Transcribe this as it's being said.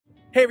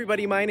Hey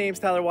everybody, my name's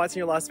Tyler Watson,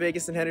 your Las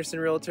Vegas and Henderson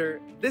Realtor.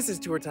 This is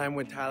Tour Time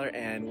with Tyler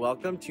and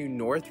welcome to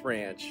North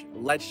Ranch.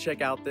 Let's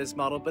check out this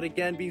model, but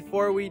again,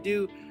 before we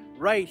do,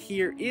 right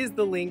here is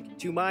the link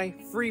to my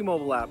free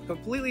mobile app,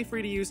 completely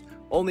free to use,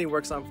 only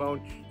works on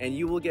phone, and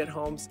you will get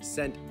homes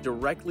sent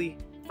directly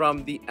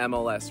from the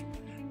MLS.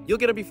 You'll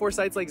get them before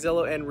sites like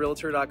Zillow and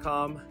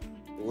Realtor.com.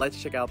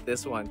 Let's check out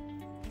this one.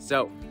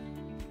 So,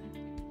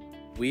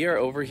 we are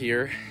over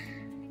here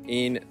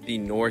in the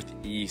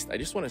Northeast. I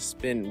just want to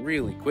spin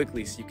really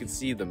quickly so you can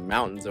see the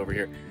mountains over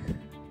here.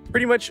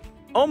 Pretty much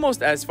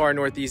almost as far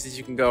northeast as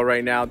you can go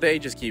right now. They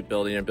just keep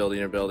building and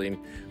building and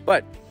building.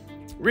 But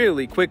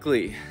really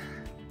quickly,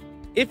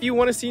 if you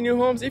want to see new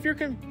homes, if you're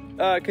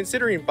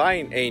considering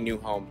buying a new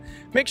home,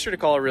 make sure to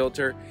call a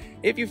realtor.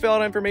 If you fill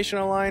out information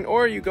online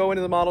or you go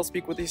into the model,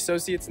 speak with the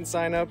associates and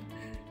sign up,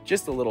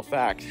 just a little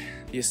fact,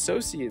 the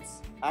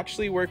associates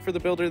actually work for the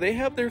builder. They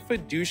have their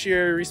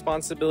fiduciary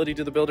responsibility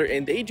to the builder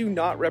and they do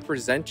not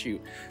represent you.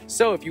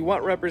 So if you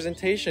want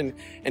representation,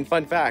 and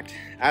fun fact,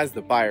 as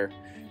the buyer,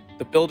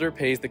 the builder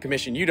pays the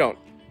commission. You don't.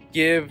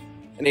 Give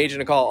an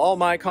agent a call. All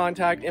my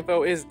contact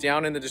info is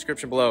down in the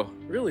description below.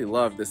 Really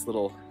love this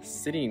little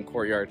sitting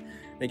courtyard.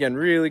 Again,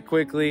 really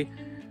quickly.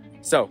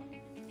 So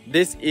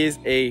this is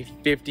a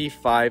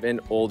 55 and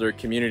older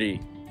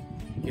community.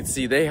 You can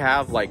see they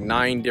have like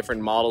 9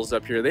 different models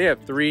up here. They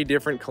have 3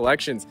 different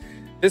collections.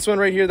 This one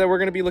right here that we're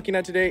going to be looking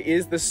at today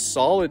is the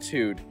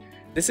Solitude.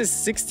 This is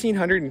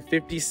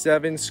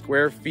 1,657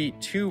 square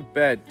feet, 2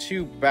 bed,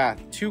 2 bath,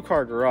 2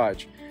 car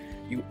garage.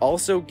 You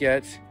also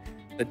get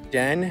the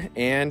den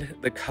and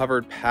the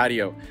covered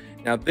patio.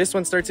 Now this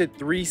one starts at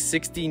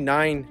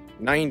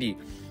 $369.90.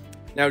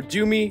 Now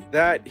do me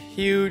that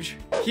huge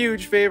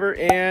favor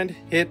and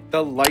hit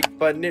the like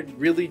button. It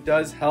really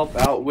does help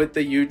out with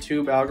the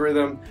YouTube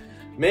algorithm.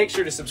 Make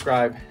sure to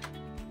subscribe.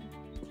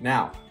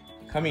 Now,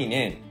 coming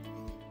in.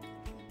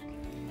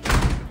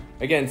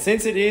 Again,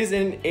 since it is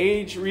an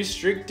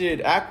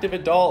age-restricted, active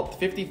adult,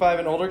 55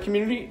 and older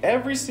community,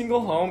 every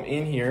single home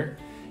in here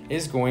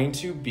is going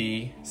to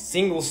be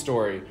single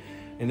story.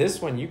 And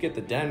this one, you get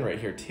the den right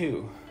here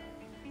too.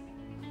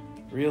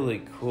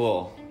 Really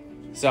cool.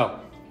 So,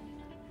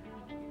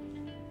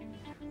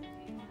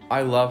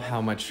 I love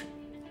how much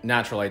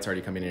natural light's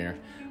already coming in here.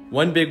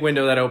 One big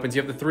window that opens,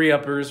 you have the 3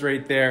 uppers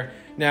right there.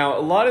 Now,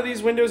 a lot of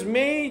these windows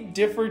may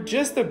differ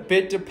just a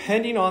bit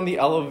depending on the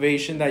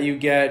elevation that you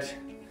get.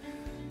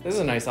 This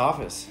is a nice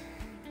office.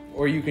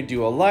 Or you could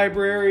do a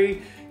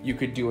library, you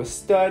could do a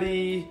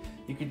study,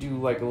 you could do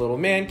like a little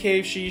man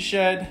cave, she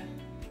shed.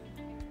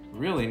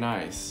 Really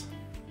nice.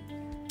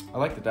 I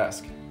like the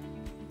desk.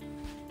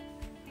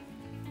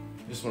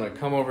 Just want to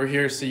come over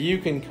here so you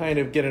can kind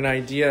of get an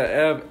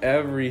idea of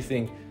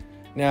everything.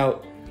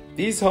 Now,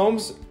 these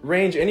homes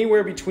range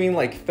anywhere between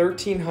like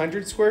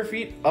 1,300 square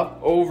feet up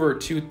over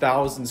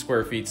 2,000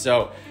 square feet.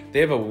 So they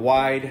have a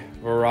wide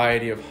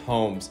variety of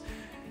homes.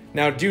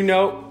 Now do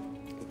note,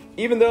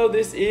 even though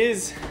this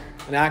is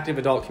an active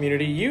adult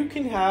community, you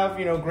can have,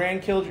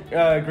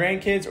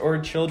 grandkids or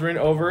children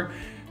over.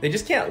 They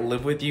just can't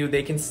live with you.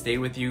 They can stay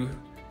with you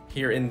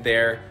here and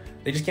there.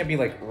 They just can't be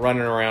like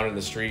running around in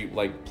the street,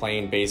 like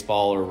playing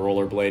baseball or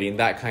rollerblading,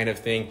 that kind of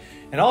thing.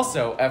 And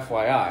also,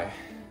 FYI,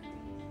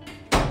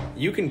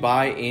 you can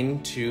buy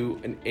into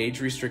an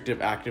age-restrictive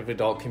active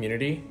adult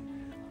community,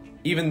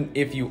 even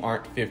if you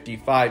aren't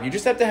 55. You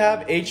just have to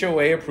have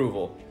HOA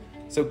approval.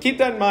 So keep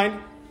that in mind.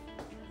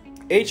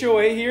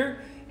 HOA here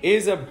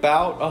is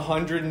about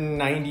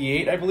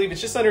 $198, I believe.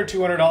 It's just under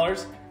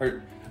 $200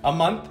 or a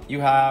month.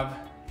 You have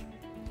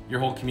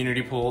your whole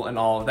community pool and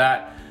all of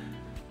that.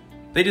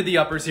 They did the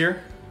uppers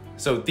here.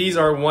 So these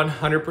are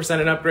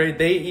 100% an upgrade.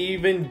 They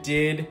even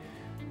did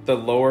the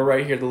lower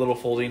right here, the little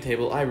folding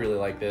table. I really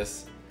like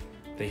this.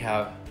 They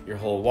have your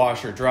whole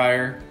washer,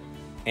 dryer.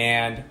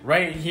 And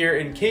right here,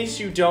 in case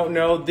you don't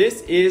know,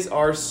 this is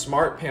our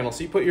smart panel.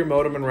 So you put your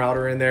modem and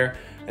router in there,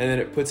 and then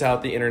it puts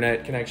out the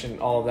internet connection,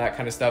 all of that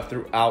kind of stuff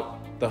throughout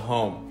the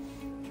home.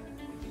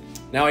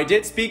 Now, I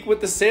did speak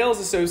with the sales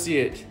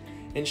associate,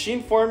 and she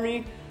informed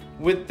me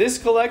with this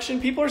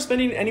collection, people are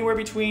spending anywhere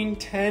between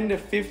 10 to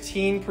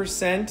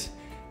 15%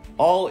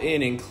 all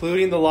in,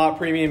 including the lot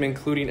premium,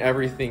 including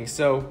everything.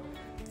 So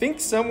think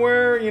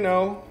somewhere,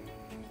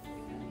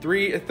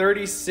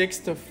 36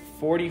 to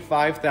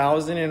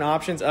 45,000 in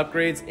options,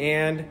 upgrades,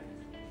 and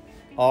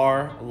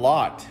our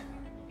lot.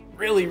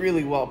 Really,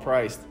 really well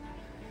priced.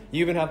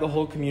 You even have the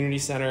whole community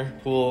center,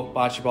 pool,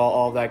 bocce ball,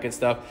 all of that good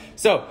stuff.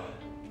 So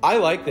I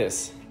like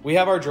this. We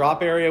have our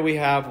drop area. We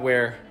have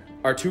where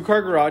our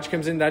 2-car garage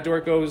comes in. That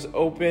door goes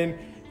open.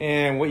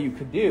 And what you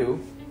could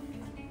do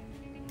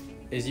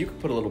is you could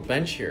put a little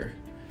bench here.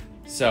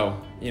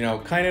 So,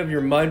 kind of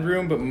your mud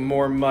room, but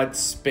more mud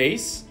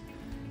space.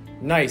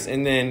 Nice.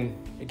 And then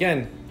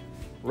again,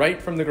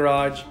 right from the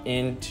garage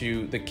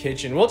into the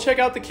kitchen. We'll check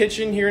out the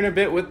kitchen here in a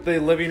bit with the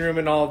living room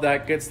and all of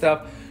that good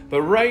stuff.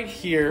 But right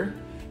here,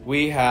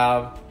 we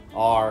have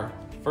our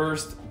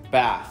first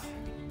bath.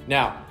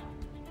 Now,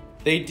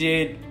 they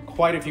did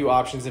quite a few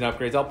options and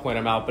upgrades. I'll point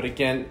them out. But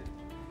again,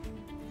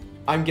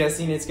 I'm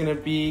guessing it's gonna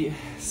be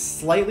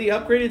slightly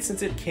upgraded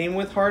since it came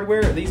with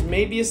hardware. These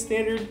may be a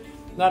standard,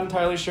 not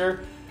entirely sure.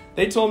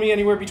 They told me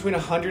anywhere between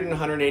 100 and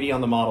 180 on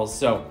the models.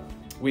 So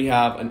we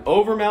have an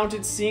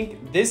over-mounted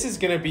sink. This is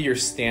gonna be your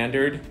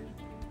standard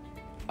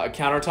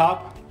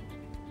countertop,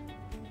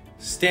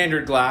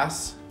 standard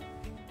glass,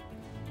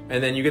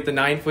 and then you get the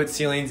 9-foot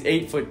ceilings,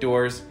 8-foot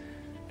doors,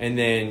 and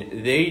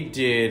then they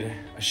did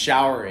a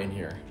shower in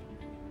here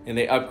and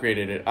they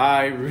upgraded it.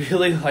 I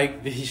really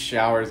like these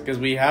showers because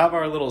we have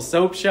our little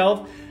soap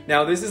shelf.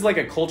 Now this is like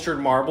a cultured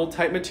marble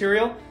type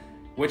material,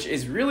 which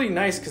is really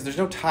nice because there's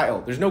no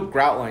tile, there's no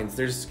grout lines.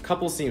 There's a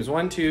couple seams,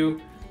 1, 2,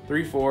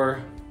 3,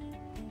 4,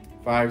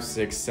 5,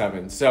 6,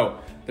 7. So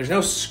there's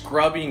no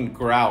scrubbing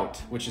grout,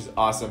 which is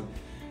awesome.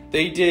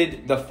 They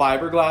did the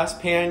fiberglass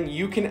pan.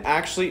 You can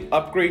actually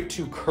upgrade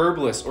to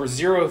curbless or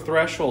zero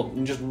threshold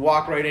and just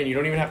walk right in. You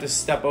don't even have to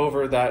step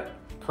over that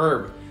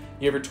curb.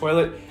 You have your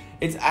toilet.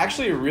 It's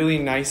actually a really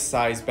nice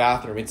sized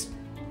bathroom. It's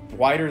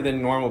wider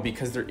than normal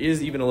because there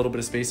is even a little bit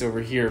of space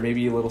over here,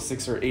 maybe a little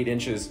 6 or 8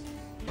 inches.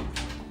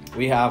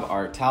 We have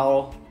our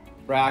towel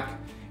rack,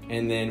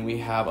 and then we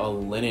have a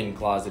linen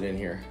closet in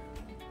here.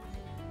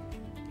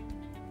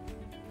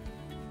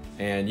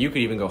 And you could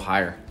even go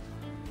higher.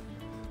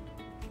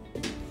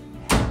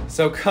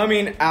 So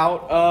coming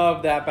out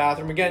of that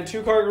bathroom, again,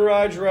 2-car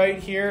garage right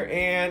here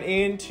and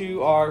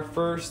into our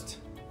first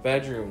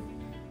bedroom.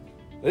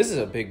 This is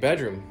a big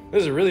bedroom.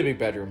 This is a really big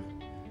bedroom.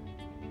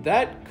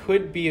 That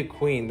could be a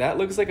queen. That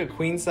looks like a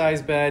queen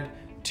size bed,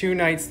 2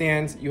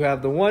 nightstands. You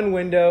have the 1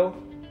 window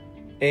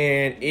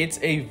and it's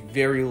a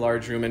very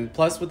large room. And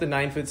plus with the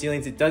 9-foot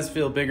ceilings, it does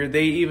feel bigger.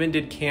 They even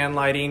did can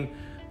lighting,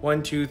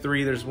 1, 2,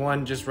 3. There's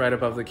one just right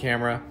above the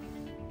camera.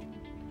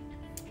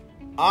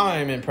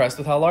 I'm impressed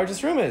with how large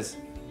this room is.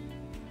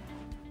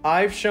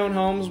 I've shown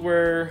homes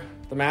where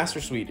the master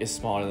suite is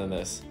smaller than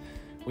this.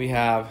 We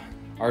have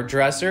our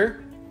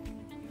dresser.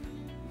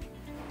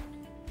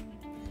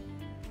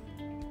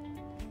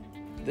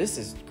 This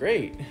is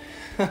great.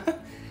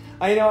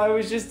 I know I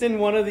was just in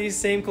one of these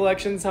same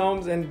collections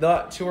homes and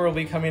the tour will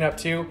be coming up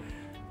too.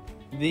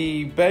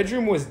 The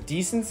bedroom was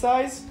decent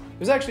size. It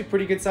was actually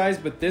pretty good size,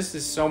 but this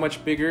is so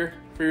much bigger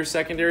for your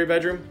secondary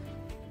bedroom.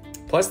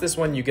 Plus this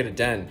one you get a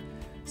den.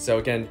 So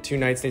again, 2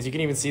 nightstands. You can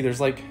even see there's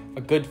like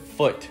a good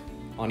foot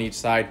on each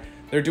side.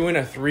 They're doing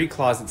a 3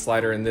 closet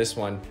slider in this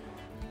one.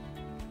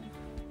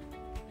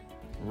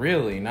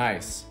 Really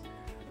nice.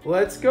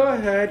 Let's go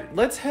ahead.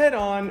 Let's head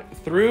on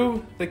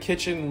through the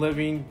kitchen,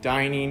 living,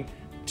 dining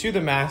to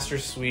the master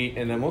suite,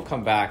 and then we'll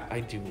come back. I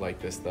do like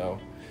this though.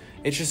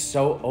 It's just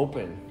so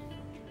open.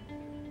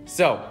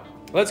 So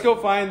let's go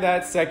find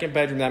that second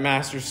bedroom, that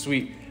master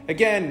suite.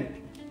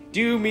 Again,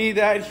 do me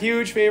that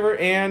huge favor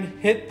and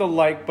hit the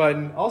like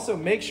button. Also,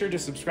 make sure to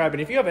subscribe.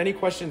 And if you have any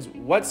questions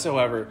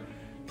whatsoever,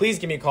 please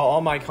give me a call.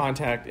 All my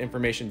contact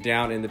information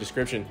down in the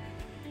description.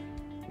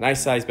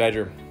 Nice size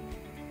bedroom.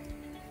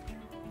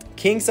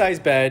 King size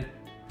bed,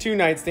 2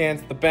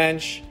 nightstands, the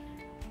bench.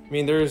 I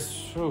mean,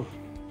 there's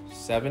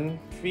 7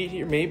 feet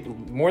here, maybe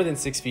more than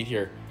 6 feet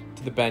here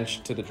to the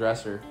bench, to the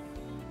dresser.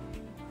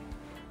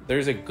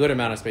 There's a good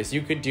amount of space.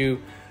 You could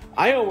do,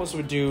 I almost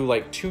would do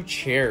like 2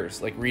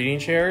 chairs, like reading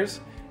chairs,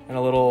 and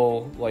a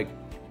little like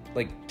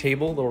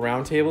table, little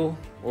round table,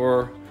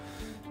 or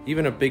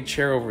even a big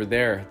chair over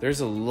there. There's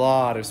a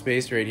lot of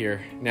space right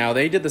here. Now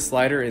they did the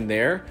slider in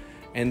there,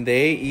 and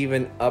they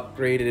even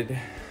upgraded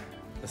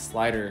the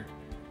slider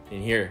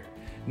in here.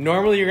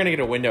 Normally you're gonna get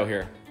a window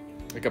here,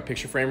 like a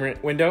picture frame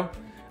window.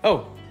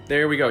 Oh,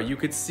 there we go. You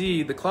could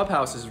see the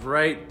clubhouse is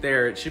right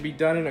there. It should be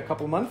done in a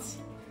couple months,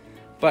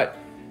 but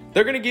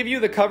they're gonna give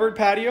you the covered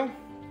patio.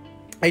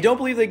 I don't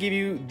believe they give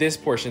you this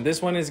portion. This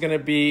one is gonna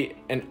be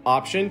an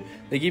option.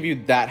 They give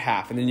you that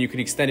half, and then you can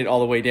extend it all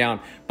the way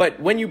down. But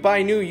when you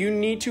buy new, you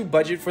need to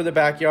budget for the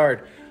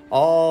backyard.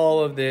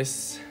 All of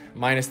this,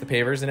 minus the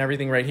pavers and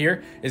everything right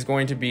here, is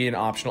going to be an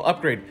optional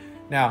upgrade.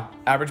 Now,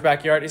 average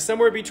backyard is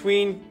somewhere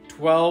between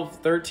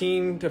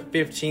 $13,000 to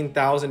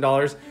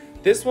 $15,000.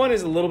 This one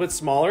is a little bit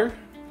smaller,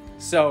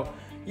 so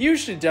you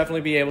should definitely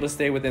be able to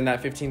stay within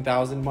that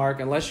 15,000 mark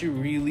unless you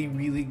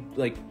really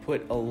like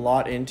put a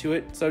lot into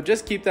it. So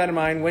just keep that in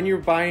mind. When you're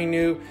buying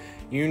new,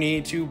 you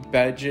need to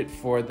budget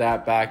for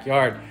that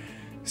backyard.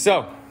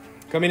 So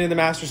coming in the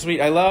master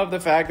suite, I love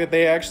the fact that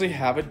they actually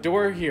have a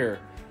door here.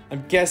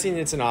 I'm guessing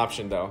it's an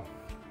option though.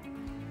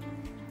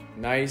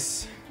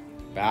 Nice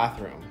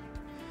bathroom.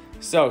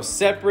 So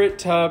separate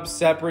tub,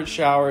 separate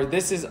shower.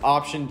 This is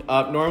optioned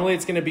up. Normally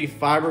it's gonna be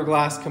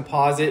fiberglass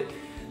composite.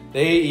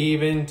 They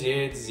even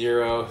did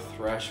 0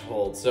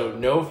 threshold. So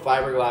no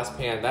fiberglass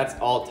pan, that's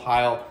all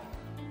tile.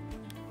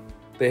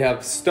 They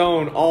have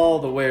stone all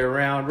the way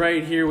around.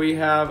 Right here we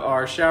have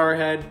our shower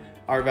head,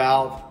 our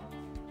valve,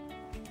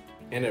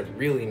 and a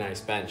really nice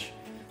bench.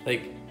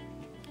 Like,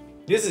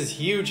 this is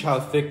huge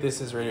how thick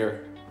this is right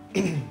here.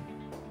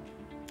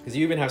 Because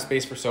you even have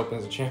space for soap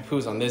and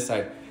shampoos on this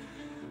side.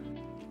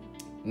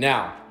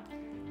 Now,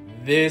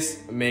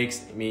 this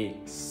makes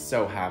me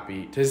so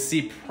happy to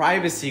see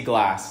privacy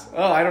glass.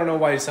 Oh, I don't know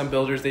why some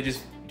builders, they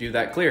just do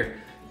that clear.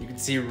 You can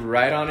see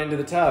right on into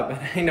the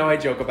tub. I know I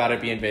joke about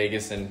it being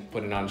Vegas and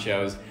putting on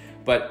shows,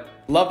 but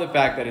love the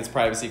fact that it's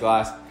privacy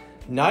glass.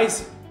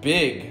 Nice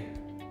big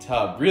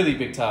tub, really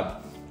big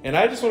tub. And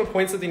I just want to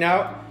point something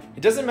out.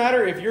 It doesn't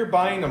matter if you're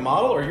buying a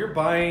model or you're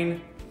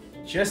buying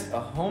just a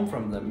home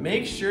from them.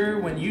 Make sure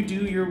when you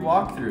do your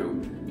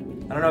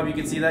walkthrough, I don't know if you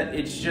can see that,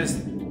 it's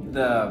just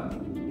the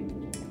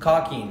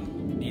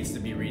caulking needs to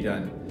be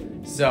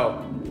redone.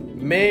 So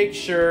make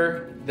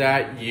sure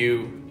that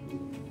you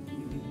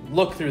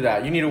look through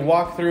that. You need to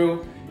walk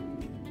through.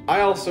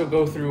 I also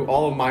go through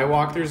all of my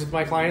walkthroughs with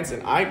my clients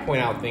and I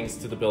point out things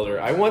to the builder.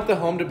 I want the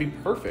home to be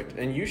perfect,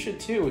 and you should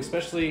too,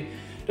 especially,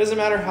 doesn't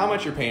matter how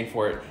much you're paying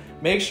for it.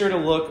 Make sure to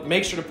look,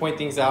 make sure to point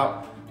things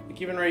out.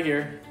 Like even right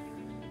here,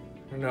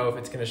 I don't know if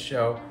it's gonna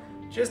show,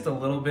 just a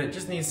little bit,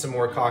 just needs some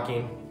more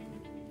caulking.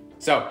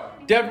 So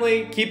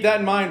definitely keep that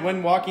in mind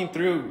when walking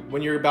through,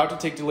 when you're about to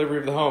take delivery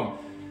of the home.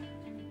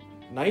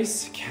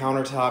 Nice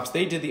countertops.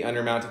 They did the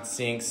undermounted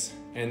sinks,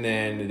 and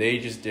then they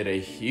just did a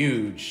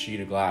huge sheet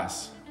of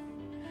glass.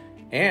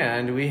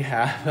 And we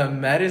have a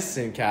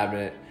medicine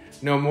cabinet.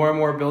 No, more and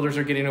more builders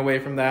are getting away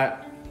from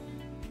that.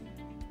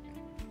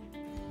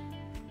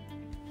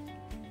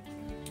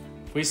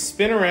 If we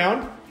spin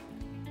around,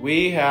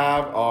 we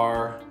have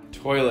our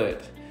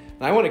toilet.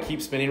 And I want to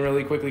keep spinning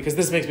really quickly because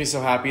this makes me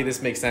so happy.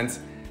 This makes sense.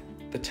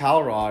 The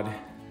towel rod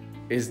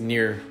is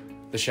near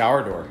the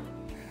shower door.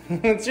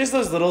 It's just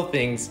those little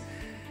things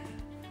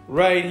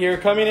right here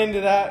coming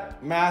into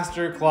that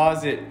master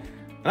closet.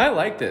 And I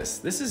like this.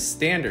 This is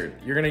standard.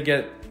 You're gonna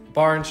get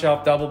bar and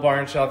shelf, double bar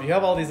and shelf. You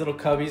have all these little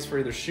cubbies for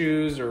either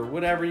shoes or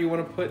whatever you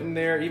want to put in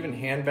there, even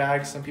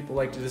handbags. Some people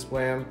like to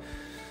display them.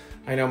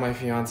 I know my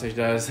fiance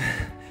does.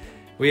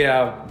 We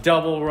have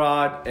double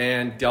rod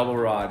and double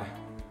rod.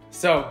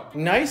 So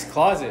nice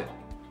closet,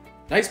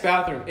 nice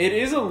bathroom. It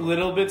is a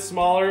little bit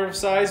smaller of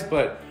size,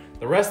 but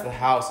the rest of the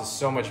house is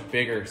so much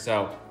bigger.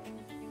 So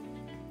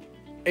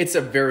it's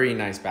a very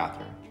nice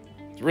bathroom.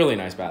 It's a really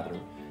nice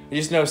bathroom. You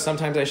just know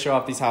sometimes I show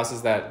off these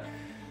houses that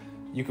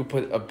you could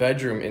put a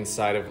bedroom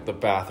inside of the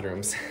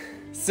bathrooms.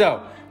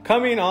 So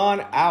coming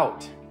on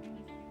out.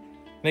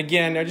 And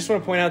again, I just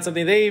want to point out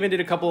something. They even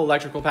did a couple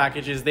electrical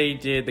packages. They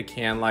did the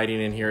can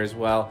lighting in here as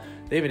well.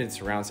 They even did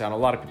surround sound. A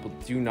lot of people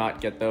do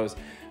not get those.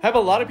 I have a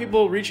lot of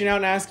people reaching out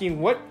and asking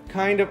what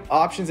kind of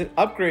options and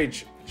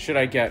upgrades should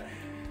I get?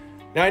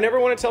 Now, I never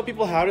want to tell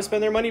people how to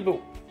spend their money,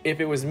 but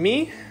if it was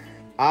me,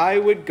 I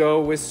would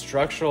go with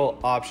structural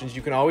options.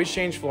 You can always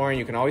change flooring.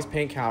 You can always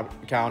paint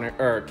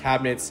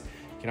cabinets.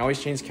 You can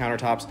always change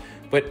countertops,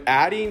 but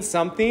adding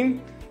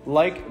something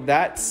like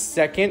that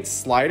second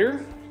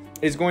slider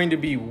is going to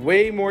be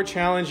way more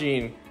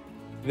challenging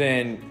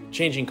than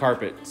changing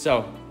carpet.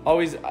 So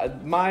always,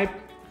 my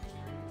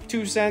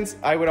 2 cents,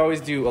 I would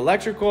always do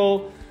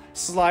electrical,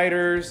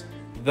 sliders,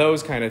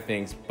 those kind of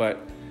things. But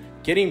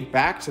getting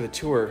back to the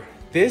tour,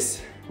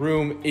 this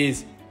room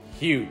is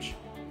huge.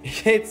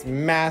 It's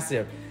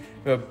massive.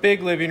 We have a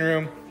big living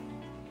room.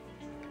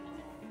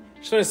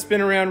 Just want to spin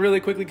around really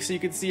quickly so you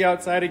can see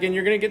outside. Again,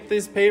 you're going to get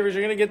these pavers.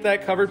 You're going to get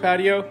that covered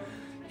patio.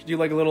 You can do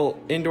like a little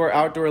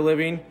indoor-outdoor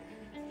living.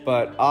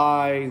 But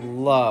I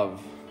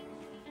love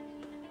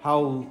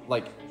how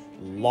like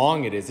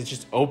long it is. It's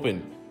just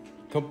open,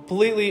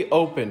 completely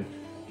open.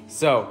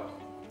 So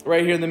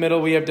right here in the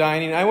middle, we have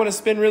dining. I want to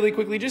spin really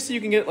quickly just so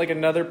you can get like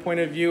another point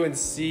of view and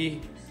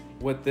see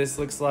what this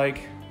looks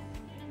like.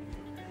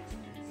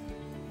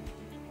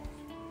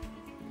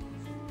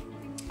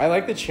 I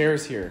like the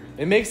chairs here.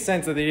 It makes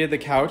sense that they did the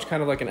couch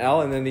kind of like an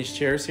L and then these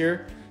chairs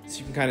here so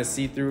you can kind of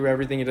see through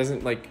everything. It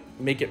doesn't like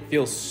make it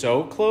feel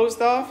so closed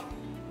off.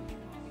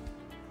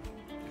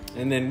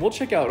 And then we'll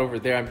check out over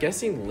there. I'm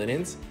guessing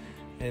linens.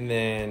 And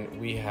then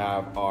we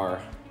have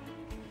our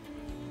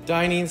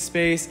dining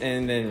space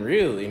and then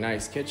really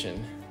nice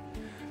kitchen.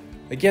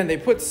 Again, they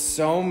put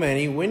so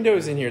many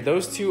windows in here.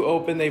 Those two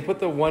open. They put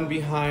the one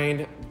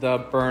behind the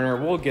burner.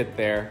 We'll get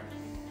there.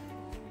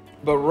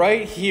 But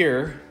right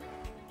here,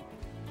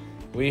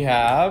 we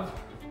have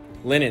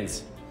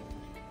linens.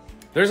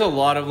 There's a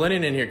lot of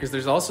linen in here because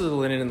there's also the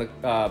linen in the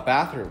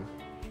bathroom.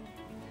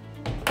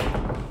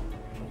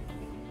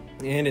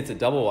 And it's a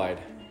double wide.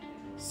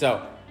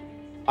 So,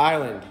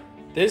 island.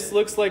 This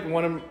looks like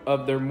one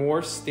of their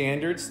more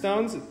standard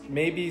stones,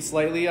 maybe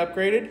slightly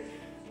upgraded.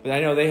 But I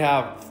know they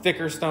have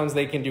thicker stones.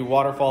 They can do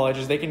waterfall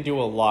edges. They can do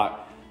a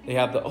lot. They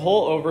have the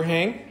whole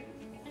overhang.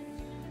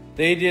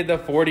 They did the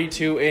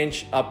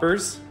 42-inch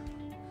uppers.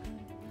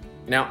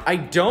 Now, I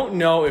don't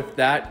know if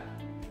that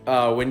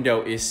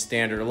window is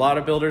standard. A lot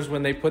of builders,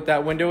 when they put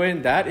that window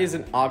in, that is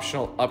an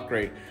optional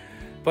upgrade.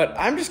 But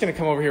I'm just gonna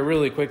come over here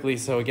really quickly.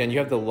 So again, you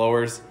have the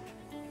lowers.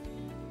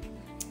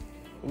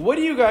 What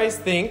do you guys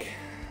think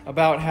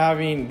about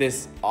having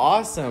this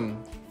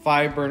awesome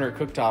 5-burner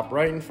cooktop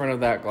right in front of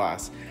that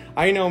glass?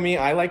 I know me,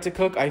 I like to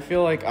cook. I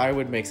feel like I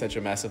would make such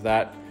a mess of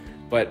that.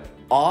 But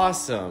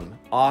awesome,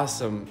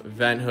 awesome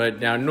vent hood.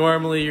 Now,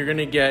 normally you're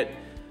gonna get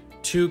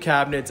 2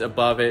 cabinets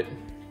above it.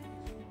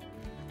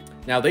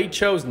 Now they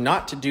chose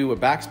not to do a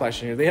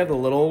backsplash in here. They have the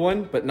little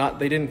one, but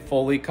they didn't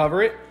fully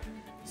cover it.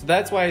 So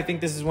that's why I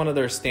think this is one of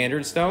their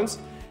standard stones.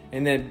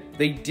 And then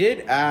they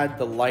did add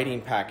the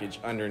lighting package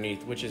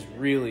underneath, which is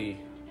really,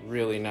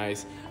 really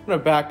nice. I'm gonna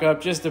back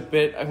up just a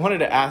bit. I wanted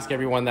to ask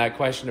everyone that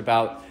question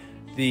about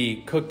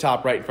the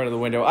cooktop right in front of the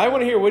window. I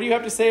wanna hear, what do you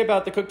have to say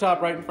about the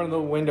cooktop right in front of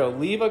the window?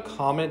 Leave a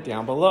comment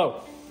down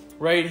below.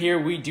 Right here,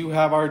 we do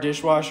have our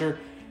dishwasher.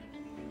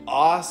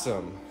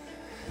 Awesome,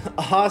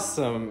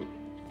 awesome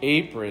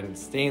apron,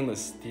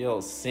 stainless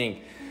steel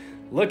sink.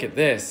 Look at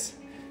this.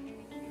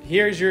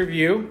 Here's your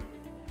view.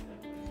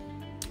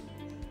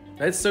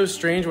 That's so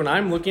strange. When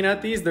I'm looking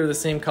at these, they're the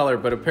same color,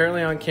 but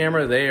apparently on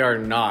camera, they are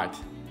not.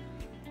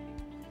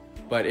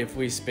 But if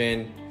we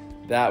spin,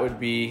 that would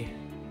be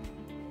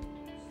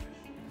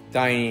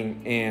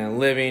dining and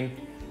living.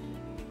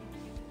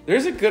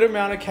 There's a good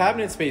amount of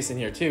cabinet space in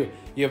here too.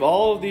 You have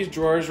all of these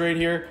drawers right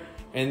here,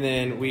 and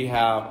then we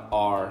have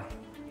our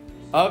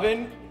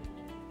oven.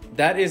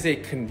 That is a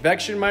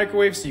convection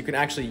microwave, so you can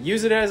actually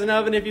use it as an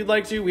oven if you'd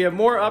like to. We have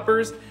more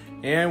uppers,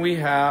 and we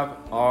have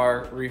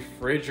our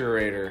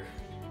refrigerator.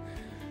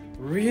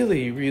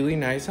 Really, really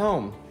nice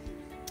home.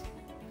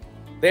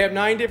 They have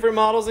 9 different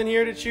models in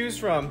here to choose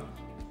from.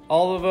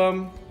 All of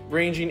them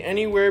ranging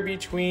anywhere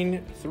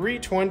between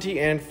 $320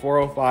 and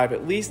 $405,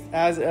 at least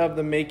as of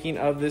the making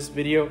of this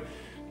video.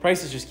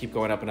 Prices just keep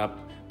going up and up.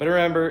 But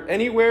remember,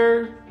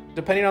 anywhere,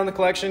 depending on the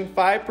collection,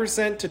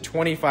 5% to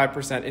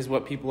 25% is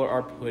what people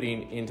are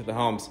putting into the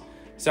homes.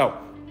 So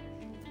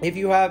if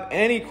you have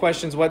any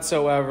questions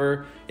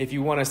whatsoever, if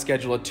you want to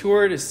schedule a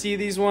tour to see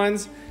these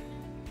ones,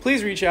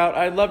 please reach out.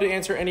 I'd love to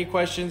answer any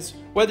questions.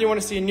 Whether you want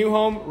to see a new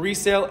home,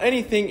 resale,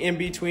 anything in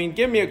between,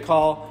 give me a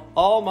call.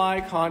 All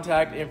my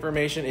contact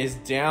information is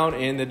down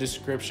in the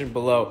description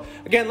below.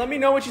 Again, let me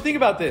know what you think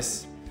about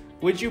this.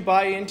 Would you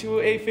buy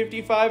into a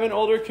 55 and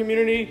older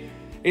community?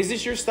 Is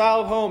this your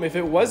style of home? If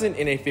it wasn't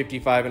in a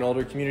 55 and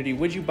older community,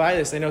 would you buy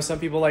this? I know some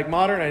people like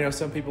modern. I know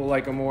some people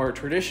like a more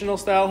traditional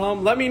style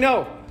home. Let me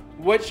know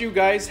what you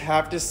guys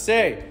have to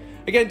say.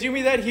 Again, do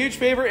me that huge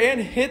favor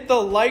and hit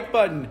the like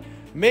button.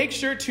 Make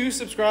sure to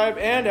subscribe,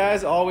 and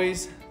as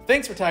always,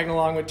 thanks for tagging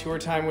along with Tour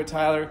Time with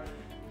Tyler.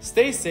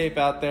 Stay safe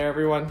out there,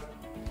 everyone.